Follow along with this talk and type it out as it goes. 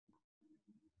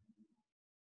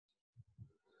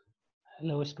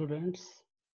Hello students,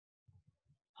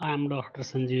 I am Dr.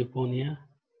 Sanjeev Punia.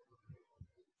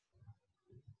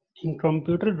 In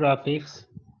computer graphics,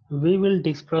 we will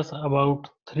discuss about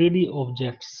 3D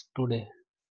objects today.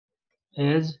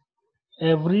 As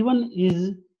everyone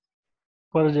is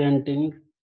presenting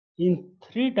in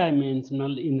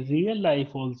three-dimensional in real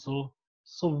life also,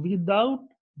 so without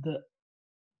the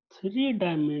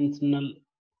three-dimensional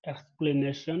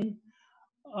explanation,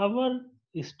 our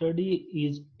study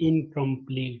is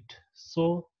incomplete.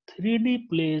 So 3D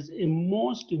plays a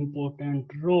most important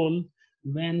role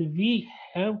when we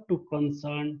have to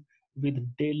concern with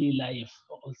daily life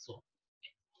also.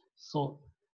 So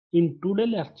in today's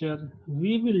lecture,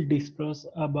 we will discuss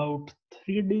about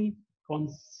 3D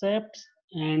concepts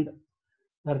and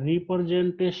the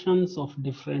representations of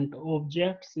different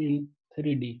objects in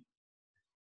 3D.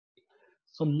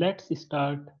 So let's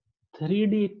start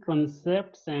 3D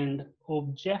concepts and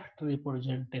object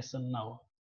representation now.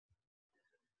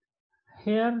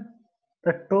 Here,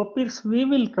 the topics we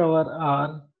will cover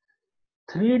are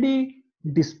 3D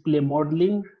display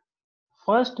modeling.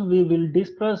 First, we will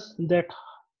discuss that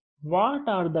what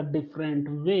are the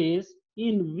different ways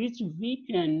in which we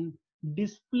can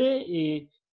display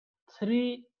a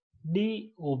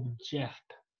 3D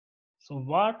object. So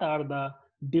what are the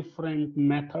different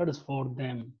methods for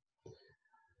them?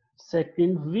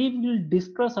 Second, we will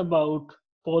discuss about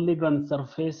polygon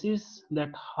surfaces, that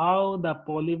how the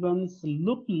polygons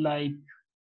look like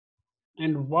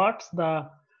and what's the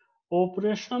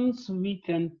operations we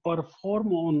can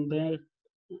perform on that,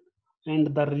 and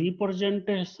the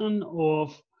representation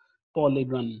of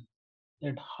polygon,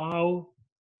 that how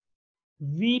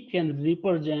we can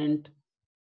represent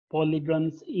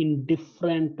polygons in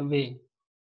different way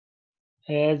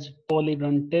as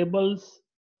polygon tables,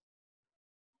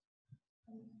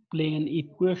 plane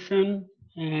equation,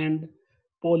 and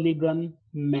polygon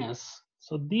mesh.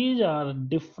 So these are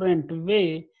different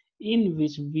way in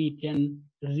which we can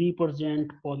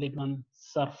represent polygon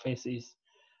surfaces.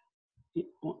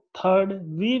 Third,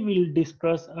 we will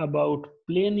discuss about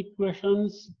plane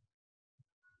equations,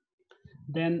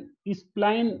 then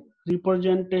spline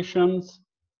representations,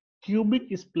 cubic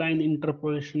spline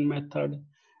interpolation method,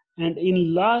 and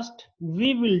in last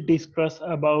we will discuss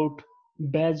about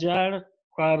Bézier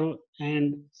curve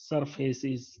and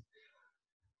surfaces.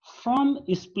 From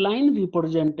spline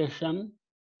representation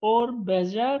or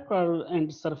Bézier curve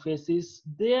and surfaces,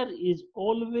 there is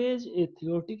always a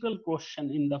theoretical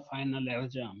question in the final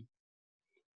exam.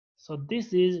 So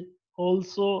this is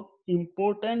also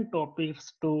important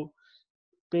topics to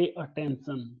pay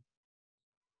attention.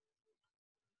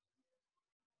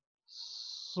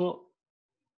 So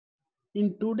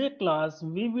in today's class,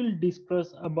 we will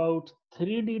discuss about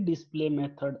 3D display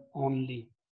method only.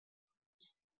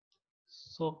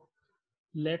 So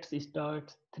let's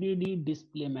start 3D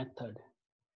display method.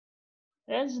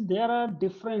 As there are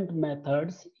different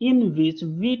methods in which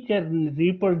we can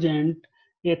represent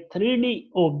a 3D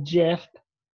object,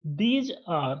 these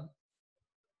are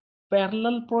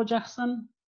parallel projection.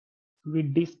 We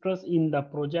discuss in the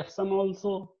projection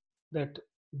also that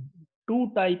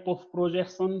two type of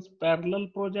projections, parallel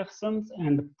projections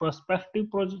and perspective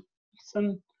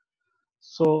projection.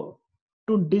 So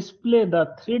to display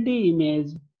the 3D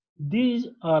image, these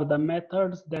are the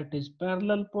methods, that is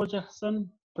parallel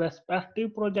projection,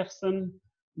 perspective projection,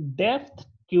 depth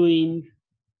queuing,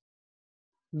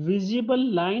 visible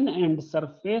line and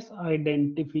surface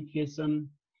identification,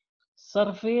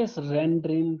 surface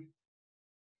rendering,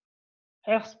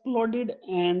 exploded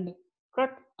and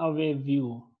cut away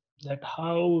view, that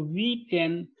how we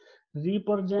can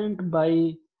represent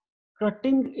by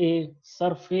cutting a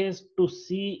surface to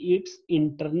see its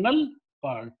internal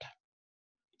part.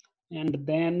 And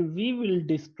then we will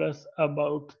discuss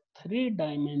about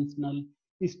three-dimensional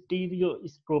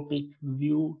stereoscopic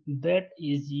view that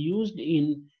is used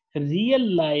in real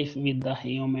life with the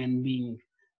human being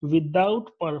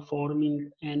without performing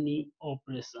any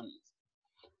operations.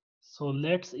 So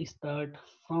let's start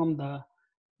from the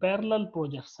parallel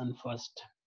projection first.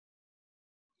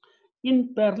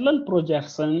 In parallel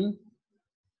projection,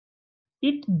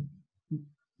 it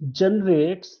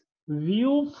generates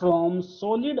view from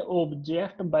solid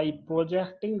object by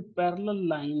projecting parallel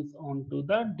lines onto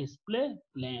the display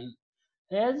plane.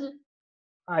 As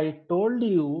I told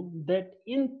you that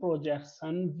in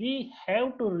projection we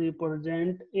have to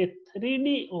represent a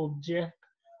 3D object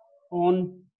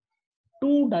on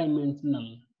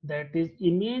two-dimensional, that is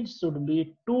image should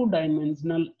be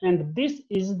two-dimensional, and this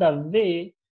is the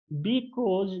way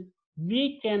because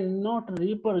we cannot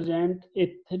represent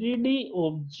a 3D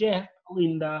object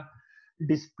in the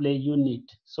display unit.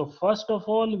 So first of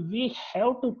all, we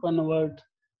have to convert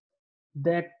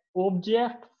that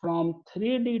object from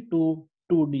 3D to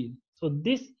 2D. So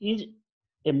this is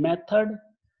a method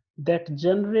that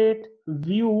generate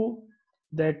view,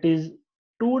 that is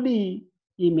 2D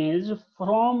image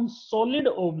from solid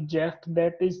object,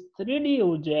 that is 3D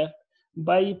object,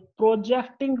 by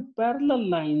projecting parallel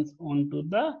lines onto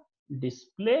the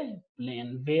display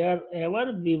plane.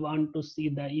 Wherever we want to see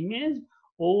the image,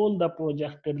 all the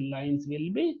projected lines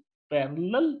will be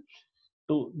parallel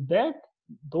to that.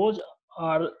 Those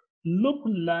are look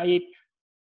like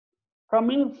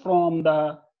coming from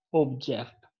the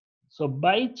object. So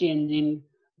by changing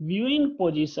viewing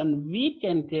position, we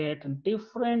can get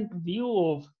different view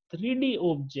of 3D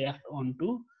object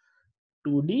onto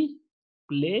 2D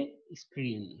play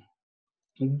screen.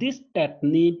 This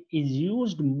technique is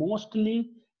used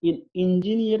mostly in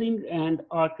engineering and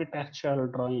architectural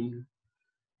drawing.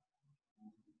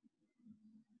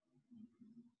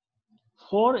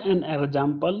 For an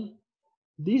example,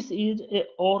 this is a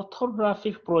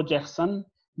orthographic projection.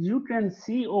 You can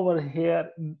see over here,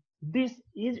 this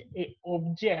is a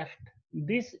object.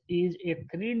 This is a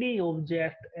 3D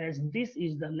object, as this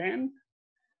is the length.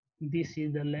 This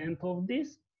is the length of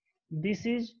this. This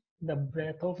is the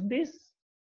breadth of this.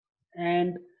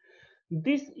 And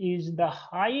this is the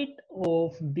height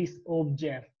of this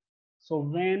object. So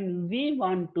when we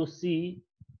want to see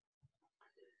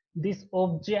this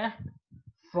object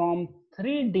from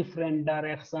three different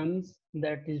directions,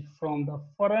 that is from the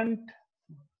front,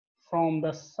 from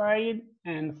the side,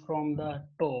 and from the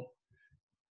top.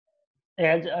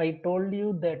 As I told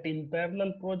you that in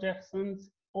parallel projections,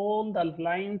 all the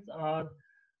lines are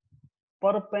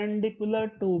perpendicular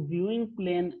to viewing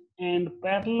plane and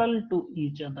parallel to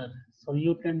each other. So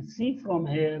you can see from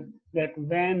here that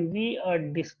when we are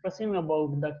discussing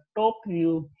about the top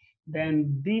view,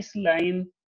 then this line,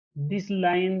 this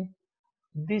line,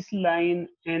 this line,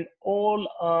 and all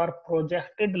our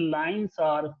projected lines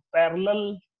are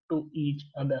parallel to each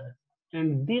other.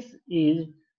 And this is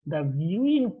the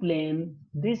viewing plane.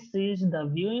 This is the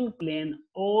viewing plane.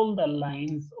 All the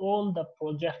lines, all the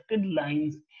projected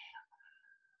lines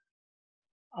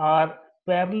are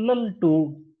parallel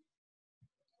to,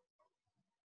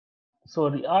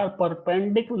 are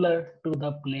perpendicular to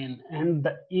the plane. And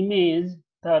the image,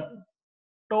 the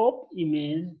top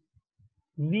image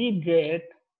we get,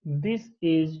 this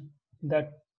is the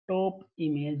top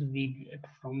image we get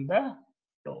from the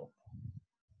top.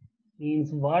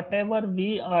 Means whatever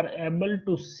we are able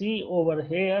to see over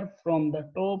here from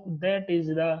the top, that is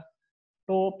the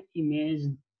top image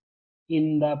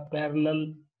in the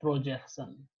parallel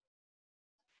projection.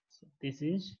 So this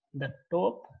is the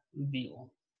top view.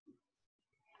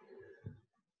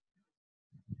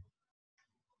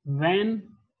 When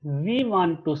we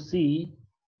want to see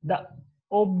the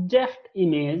object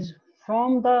image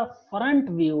from the front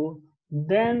view,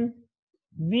 then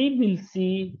we will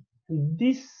see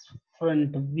this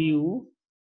front view,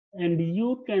 and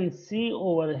you can see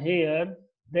over here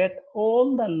that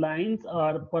all the lines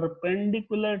are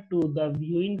perpendicular to the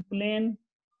viewing plane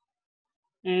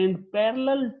and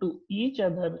parallel to each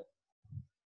other.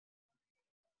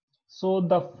 So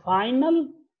the final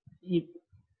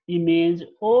image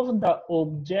of the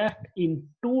object in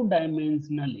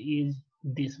two-dimensional is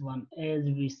this one, as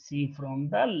we see from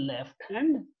the left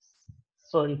hand,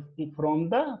 from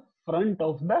the front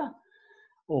of the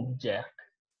object.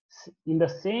 In the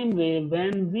same way,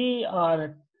 when we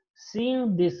are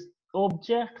seeing this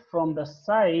object from the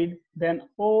side, then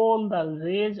all the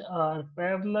rays are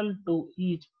parallel to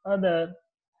each other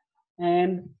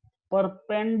and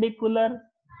perpendicular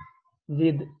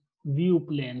with view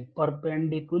plane,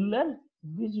 perpendicular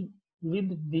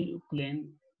with view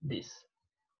plane, this.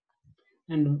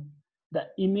 And the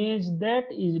image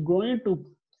that is going to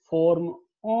form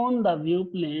on the view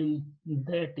plane,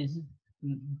 that is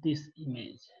this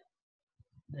image.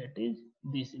 That is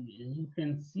this image. You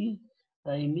can see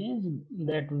the image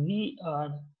that we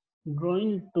are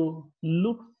going to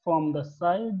look from the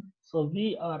side, so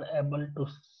we are able to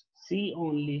see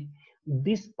only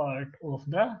this part of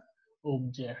the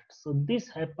object. So this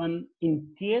happen in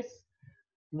case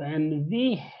when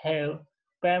we have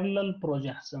parallel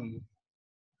projection.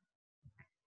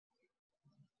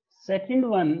 Second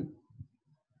one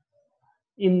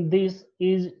in this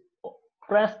is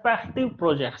perspective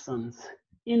projections.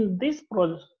 In this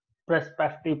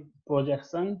perspective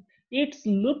projection, it's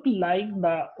look like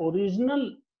the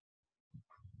original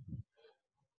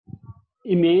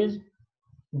image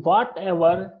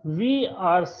whatever we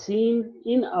are seeing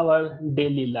in our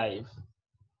daily life.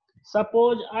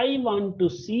 Suppose I want to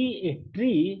see a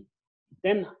tree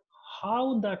then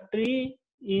how the tree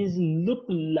is look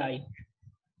like.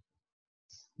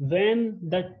 When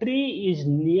the tree is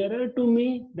nearer to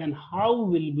me, then how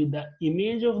will be the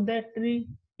image of that tree?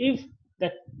 If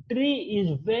the tree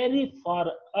is very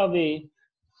far away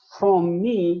from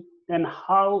me, then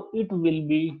how it will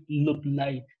be look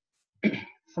like.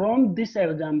 From this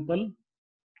example,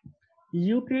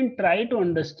 you can try to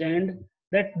understand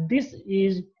that this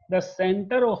is the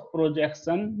center of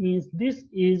projection, means this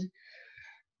is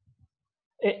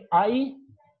a eye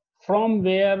from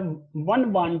where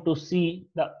one want to see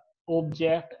the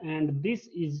object, and this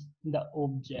is the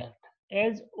object.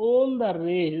 As all the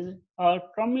rays are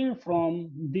coming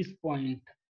from this point,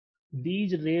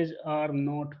 these rays are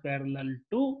not parallel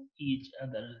to each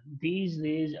other. These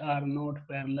rays are not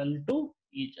parallel to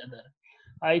each other.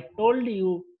 I told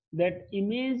you that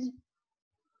image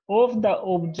of the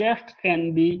object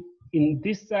can be in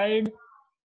this side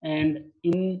and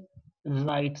in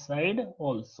right side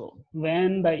also.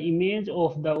 When the image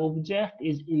of the object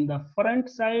is in the front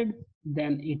side,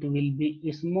 then it will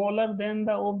be smaller than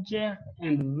the object,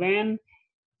 and when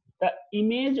the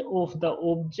image of the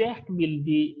object will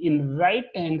be in right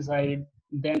hand side,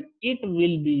 then it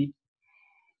will be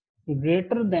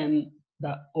greater than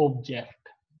the object.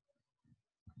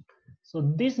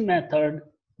 So this method,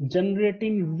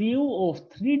 generating view of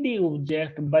 3D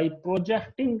object by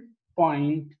projecting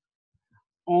point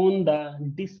on the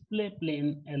display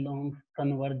plane along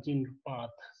converging path.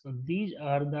 So these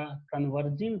are the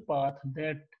converging path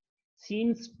that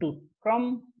seems to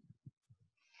come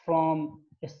from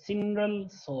a single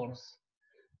source.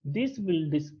 This will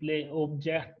display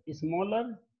object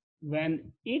smaller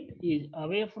when it is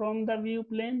away from the view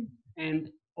plane,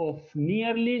 and of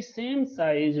nearly same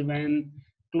size when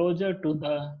closer to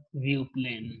the view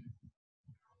plane.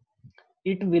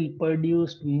 It will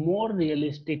produce more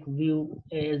realistic view,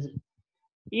 as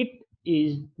it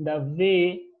is the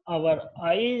way our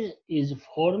eyes is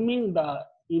forming the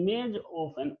image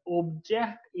of an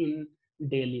object in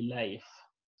daily life.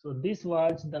 So this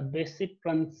was the basic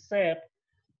concept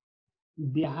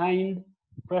behind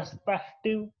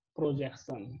perspective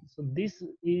projection. So this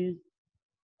is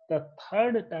the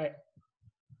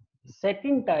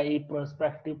second type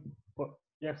perspective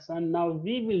projection. Now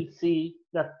we will see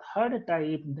the third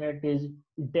type, that is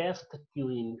depth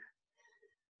cueing.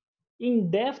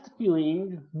 In depth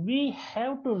cueing, we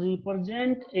have to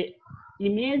represent a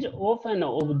image of an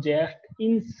object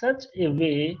in such a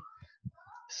way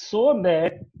so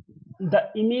that the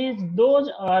image those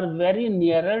are very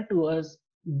nearer to us,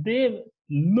 they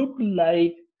look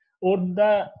like, or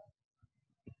the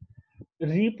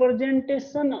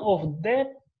representation of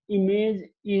that image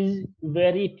is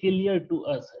very clear to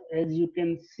us. As you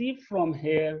can see from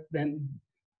here, then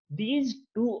these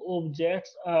two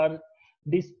objects are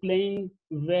displaying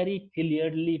very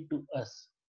clearly to us.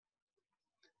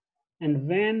 And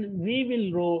when we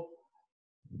will go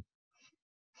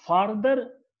farther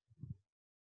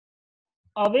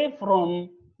away from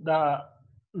the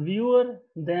viewer,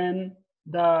 then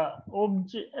the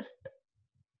object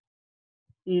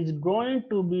is going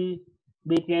to be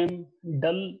become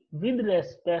dull with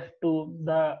respect to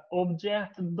the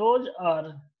object those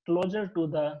are closer to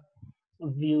the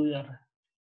viewer.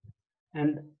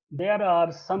 And there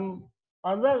are some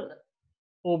other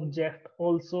object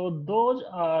also, those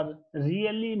are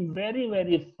really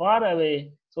very far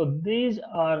away, so these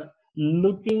are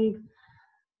looking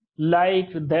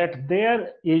like that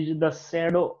there is the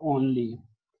shadow only.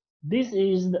 This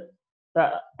is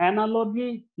the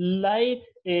analogy like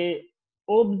a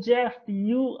object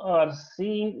you are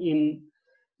seeing in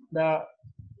the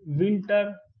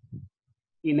winter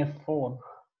in a fog.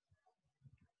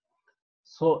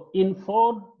 So in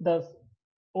fog, the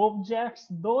objects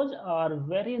those are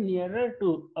very nearer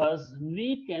to us,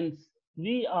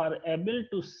 we are able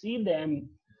to see them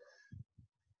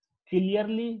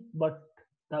clearly, but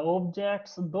the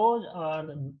objects those are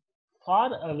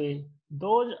far away,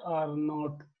 those are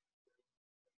not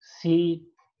see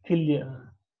clear.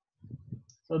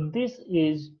 So this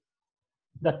is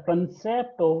the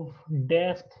concept of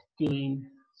depth cueing.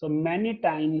 So many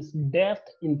times depth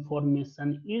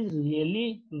information is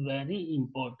really very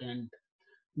important.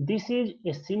 This is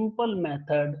a simple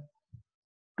method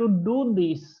to do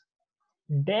this.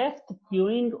 Depth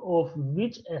cueing of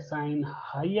which assign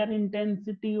higher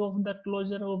intensity of the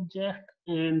closer object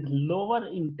and lower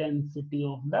intensity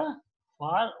of the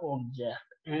far object,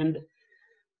 and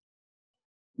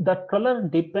the color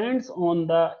depends on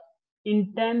the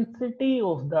intensity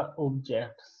of the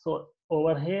object. So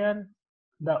over here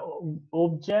the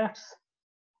object's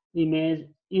image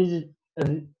is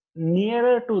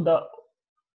nearer to the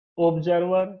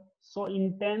observer. So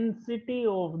intensity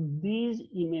of these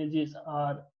images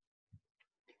are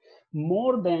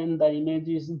more than the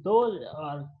images those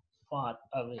are far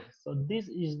away. So this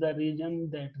is the reason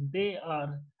that they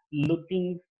are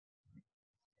looking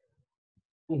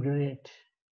great,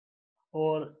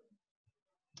 or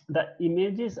the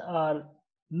images are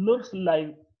looks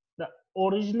like the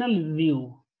original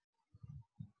view.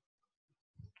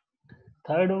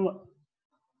 Third,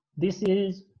 this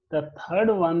is the third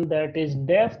one, that is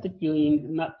depth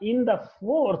queuing. Now in the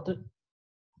fourth,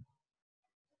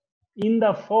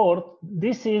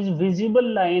 this is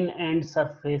visible line and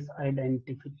surface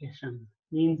identification.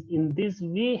 Means in this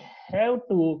we have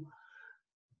to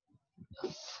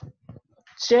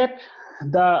check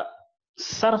the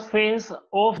surface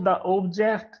of the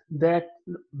object, that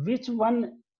which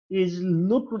one is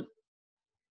looked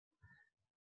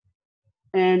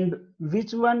and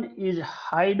which one is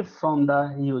hide from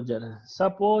the user.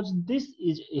 Suppose this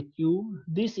is a cube,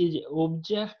 this is an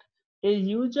object. A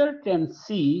user can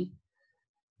see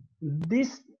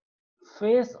this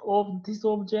face of this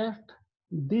object,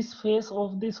 this face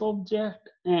of this object,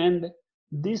 and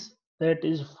this, that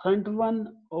is front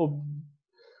one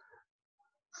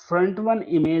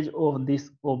image of this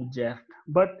object.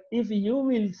 But if you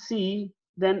will see,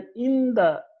 then in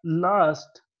the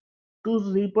last,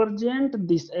 to represent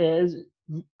this as,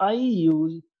 I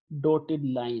use dotted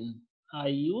line. I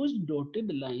use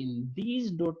dotted line.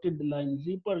 These dotted line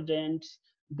represents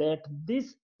that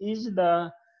this is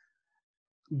the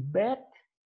back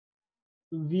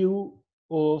view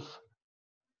of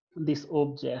this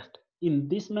object. In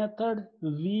this method,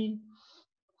 we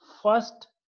first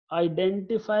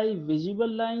identify visible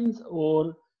lines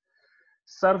or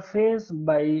surface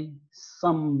by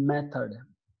some method,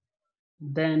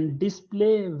 then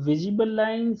display visible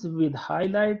lines with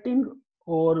highlighting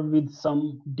or with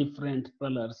some different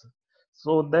colors,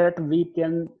 so that we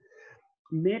can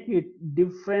make it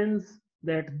difference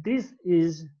that this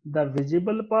is the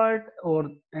visible part, or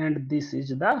and this is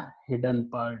the hidden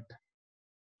part.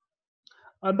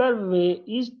 Other way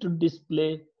is to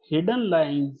display hidden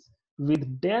lines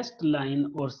with dashed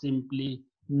line, or simply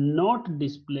not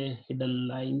display hidden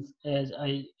lines, as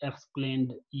I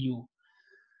explained you.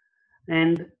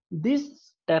 And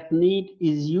this technique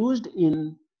is used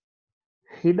in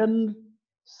hidden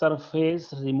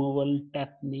surface removal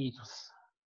techniques.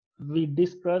 We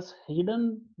discuss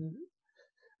hidden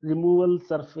removal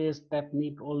surface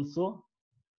technique also.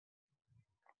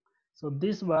 So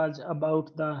this was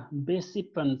about the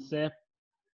basic concept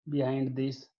behind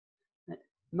this.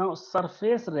 Now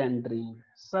surface rendering.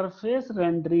 Surface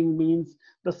rendering means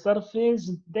the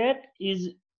surface that is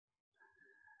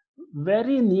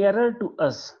very nearer to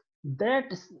us,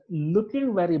 that is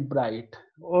looking very bright,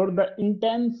 or the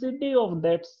intensity of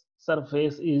that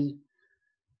surface is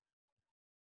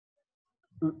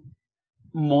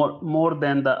more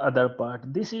than the other part.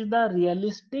 This is the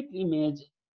realistic image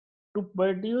to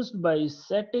produced by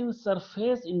setting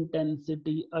surface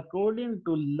intensity according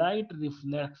to light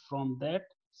reflect from that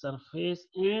surface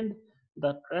and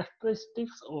the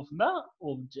characteristics of the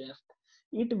object.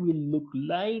 It will look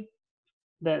like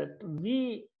that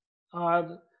we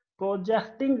are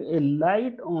projecting a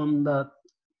light on the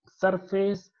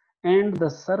surface, and the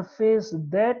surface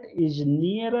that is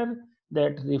nearer,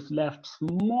 that reflects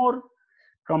more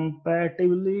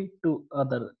comparatively to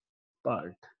other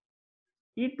part.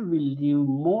 It will give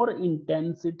more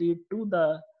intensity to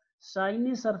the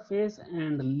shiny surface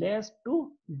and less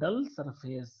to dull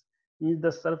surface. Is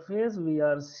the surface we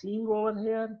are seeing over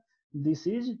here, this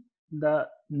is the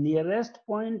nearest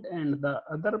point, and the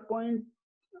other point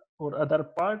or other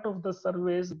part of the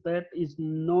surface that is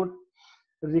not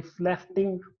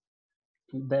reflecting,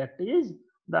 that is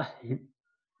the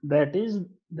that is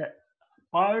the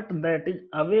part that is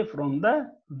away from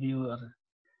the viewer.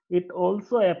 It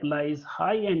also applies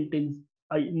high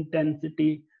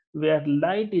intensity where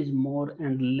light is more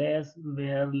and less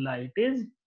where light is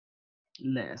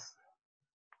less.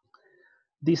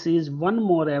 This is one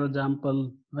more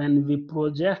example when we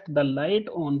project the light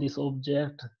on this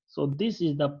object. So this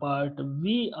is the part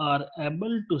we are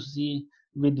able to see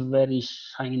with very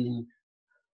shining.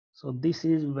 So this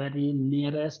is very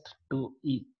nearest to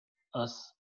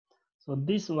us. So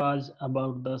this was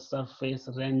about the surface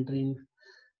rendering.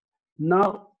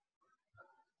 Now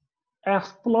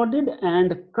exploded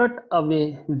and cut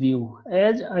away view.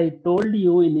 As I told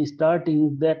you in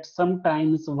starting that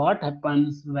sometimes what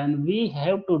happens when we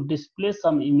have to display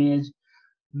some image,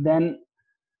 then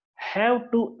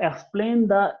have to explain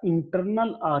the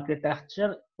internal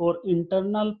architecture or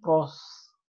internal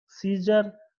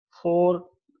procedure for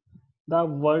the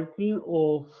working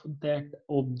of that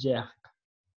object.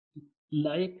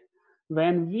 Like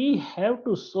when we have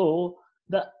to show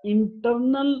the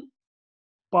internal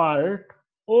part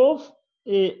of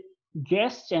a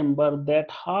gas chamber, that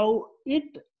how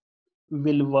it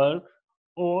will work,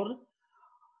 or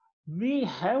we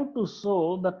have to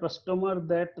show the customer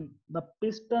that the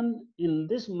piston in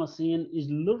this machine is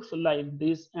looks like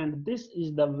this, and this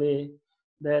is the way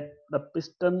that the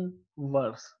piston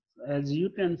works. As you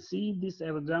can see this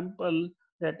example,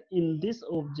 that in this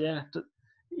object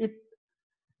it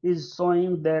is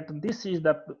showing that this is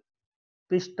the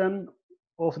piston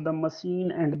of the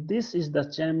machine, and this is the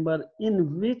chamber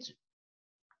in which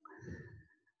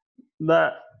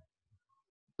the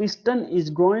piston is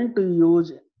going to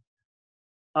use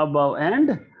above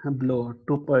and below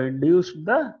to produce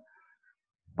the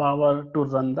power to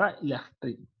run the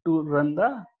electric, to run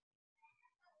the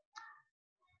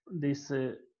this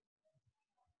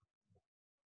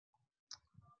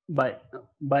bike,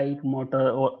 bike motor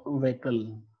or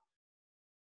vehicle.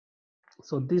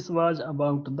 So this was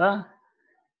about the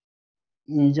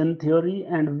engine theory,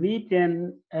 and we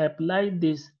can apply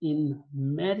this in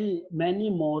many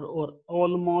more or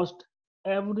almost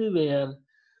everywhere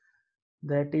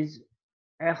that is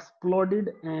exploded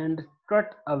and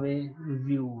cut away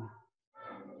view.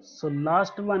 So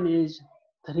last one is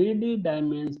 3D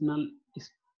dimensional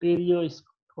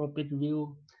stereoscopic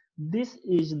view. This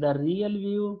is the real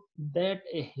view that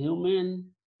a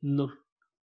human look.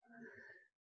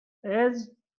 As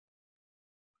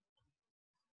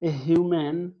a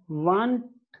human want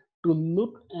to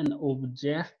look an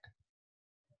object,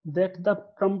 that the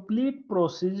complete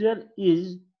procedure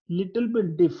is little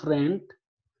bit different.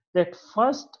 That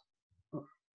first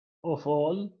of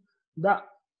all, the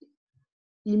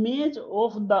image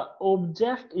of the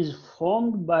object is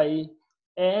formed by,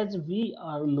 as we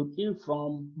are looking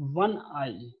from one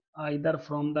eye, either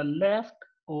from the left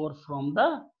or from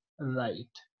the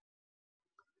right.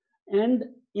 And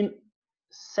in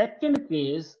second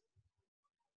case,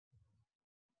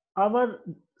 our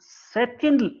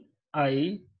second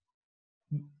eye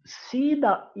see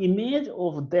the image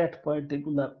of that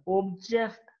particular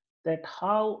object, that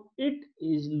how it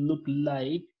is look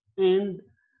like, and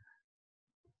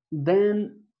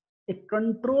then a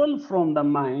control from the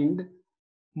mind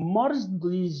merge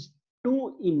these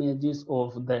two images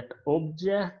of that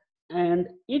object, and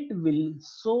it will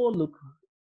so look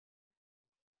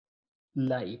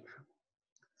like.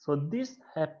 So this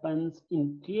happens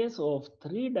in case of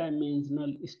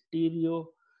three-dimensional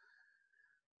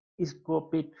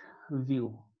stereoscopic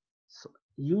view. So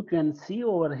you can see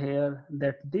over here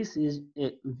that this is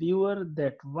a viewer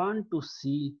that want to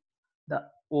see the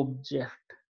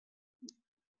object,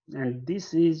 and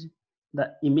this is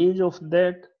the image of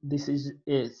that. This is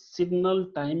a signal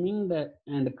timing that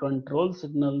and control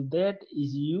signal that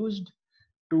is used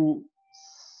to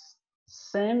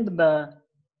send the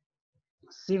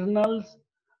signals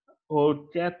or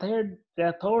cathode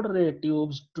ray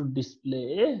tubes to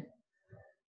display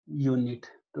unit,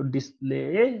 to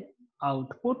display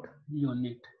output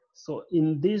unit. So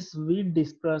in this we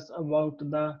discuss about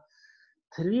the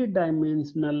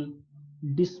three-dimensional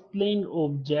displaying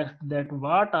object, that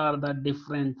what are the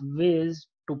different ways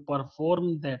to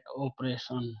perform that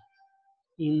operation.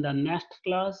 In the next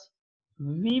class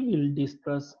we will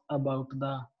discuss about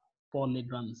the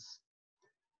polygons.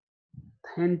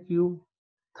 Thank you.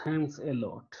 Thanks a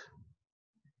lot.